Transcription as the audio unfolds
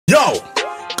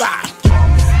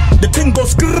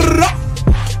goes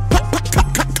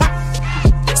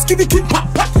skitty kit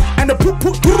pop pop and the poop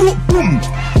poop boom.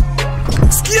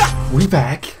 We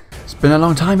back. It's been a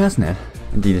long time, hasn't it?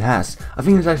 Indeed it has. I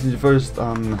think it's actually the first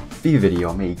FIFA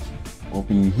video I make will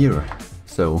be here.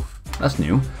 So that's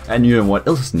new. And you know what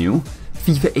else is new?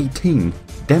 FIFA 18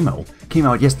 demo came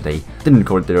out yesterday. Didn't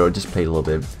record there, just played a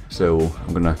little bit. So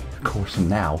I'm gonna record some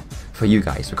now for you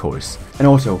guys, of course. And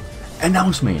also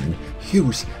announcement,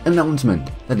 huge announcement.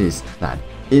 That is that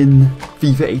in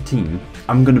FIFA 18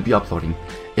 I'm gonna be uploading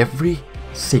every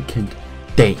second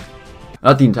day.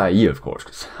 Not the entire year, of course,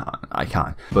 because I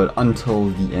can't. But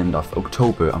until the end of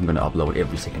October, I'm gonna upload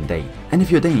every second day. And if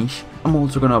you're Danish, I'm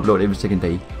also gonna upload every second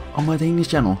day on my Danish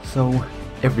channel. So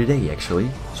every day,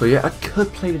 actually. So yeah, I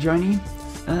could play the journey,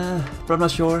 but I'm not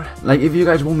sure. Like, if you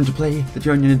guys want me to play the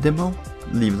journey in the demo,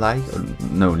 leave a like, or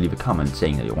no, leave a comment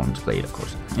saying that you want me to play it, of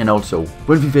course. And also,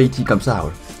 when FIFA 18 comes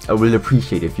out, I really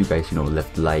appreciate if you guys, you know,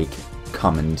 left a like,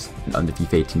 comment on the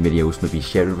FIFA 18 videos, maybe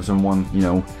share it with someone, you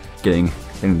know, getting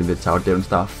the bits out there and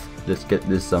stuff. Let's get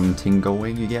this thing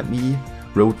going, you get me?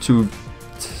 Road to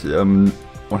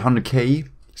 100k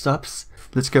subs.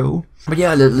 Let's go. But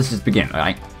yeah, let's just begin,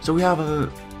 alright? So we have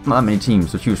not that many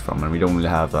teams to choose from, and we don't really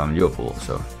have Liverpool,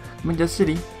 so Manchester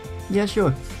City, yeah,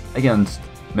 sure, against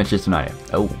Manchester United.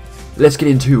 Oh, let's get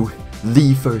into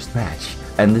the first match,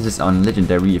 and this is on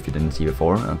Legendary. If you didn't see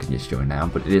before, I can just join now,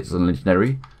 but it is on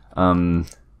Legendary.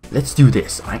 Let's do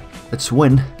this, alright? Let's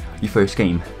win the first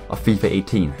game of FIFA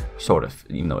 18, sort of,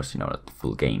 even though it's, you know, not the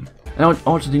full game. And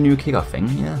also the new kickoff thing,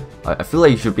 yeah. I feel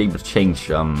like you should be able to change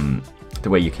the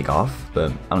way you kick off,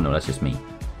 but I don't know, that's just me.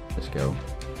 Let's go.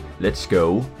 Let's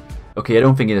go. Okay, I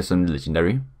don't think it is on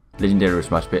Legendary. Legendary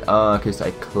is much better, because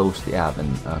I closed the app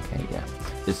and, okay, yeah.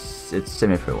 It's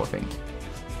semi-pro, I think.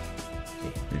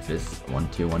 Okay, here's this. 1,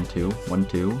 2, 1, 2, 1,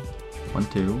 2, 1,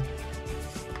 2.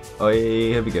 Oh,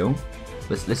 yeah, here we go.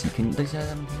 Let's see, does he have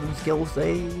some skills?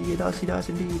 Hey, he does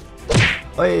indeed.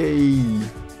 Hey!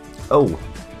 Oh!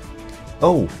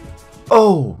 Oh!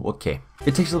 Oh! Okay.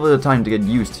 It takes a little bit of time to get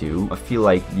used to. I feel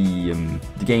like the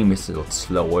game is a lot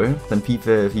slower than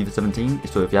FIFA 17.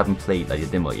 So if you haven't played like the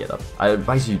demo yet, I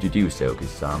advise you to do so,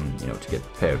 because you know, to get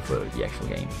prepared for the actual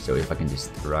game. So if I can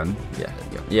just run, yeah, there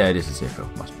we go. Yeah, it is a zero.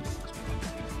 Must be.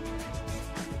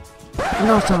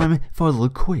 Now it's time for a little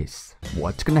quiz.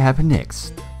 What's gonna happen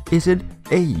next? Is it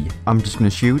A, I'm just gonna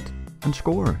shoot and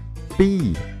score?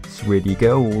 B, sweaty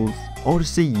goals? Or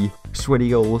C, sweaty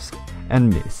goals and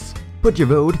miss? Put your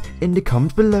vote in the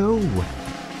comments below.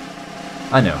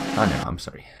 I know, I'm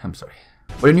sorry.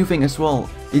 But a new thing as well,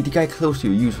 if the guy close to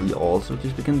you usually also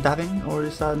just begin dabbing, or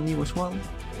is that new as well?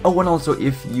 Oh, and also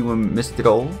if you miss the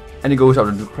goal and it goes out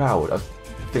of the crowd, I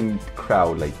think the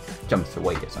crowd like jumps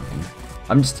away or something.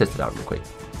 I'm just testing it out real quick.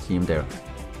 See him there.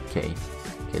 Okay,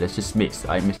 let's just miss.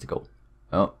 I missed the goal.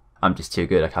 Oh, I'm just too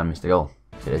good, I can't miss the goal.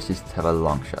 Okay, let's just have a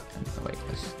long shot. Oh, wait,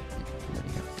 there we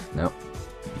go. No,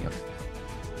 there we go.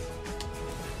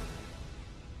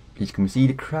 Please can we see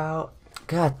the crowd?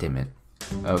 God damn it.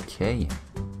 Okay.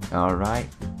 Alright.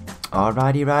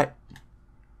 Alrighty, right.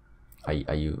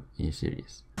 Are you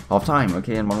serious? Half time,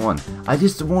 okay, and 1-1. I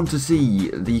just want to see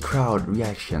the crowd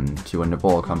reaction to when the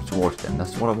ball comes towards them.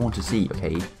 That's what I want to see,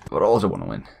 okay? But I also want to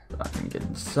win. I can get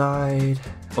inside.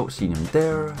 Oh, seen him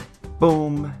there.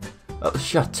 Boom. Oh,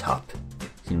 shut up.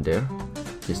 See him there.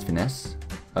 Just finesse.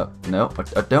 Oh, no.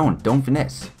 Don't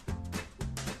finesse.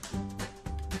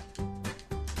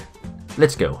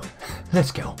 Let's go.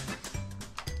 Let's go.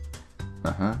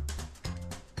 Uh-huh.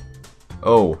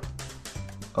 Oh.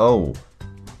 Oh.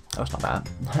 That was not bad.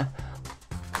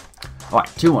 Alright,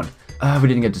 2-1. We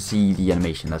didn't get to see the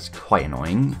animation. That's quite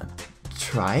annoying.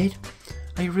 Tried.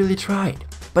 I really tried.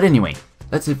 But anyway,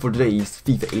 that's it for today's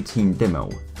FIFA 18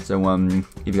 demo. So,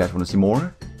 if you guys want to see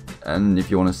more, and if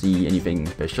you want to see anything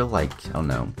special, like, I don't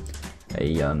know,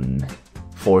 a,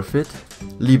 forfeit,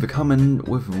 leave a comment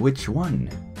with which one.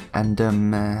 And,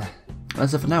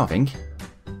 that's it for now, I think.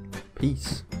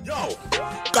 Peace. Yo,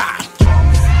 God,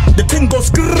 the thing goes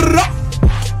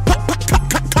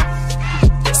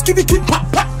skitty kit pop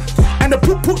pop and the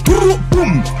poop poop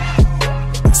boom.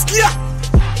 Skia,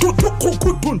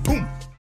 boom.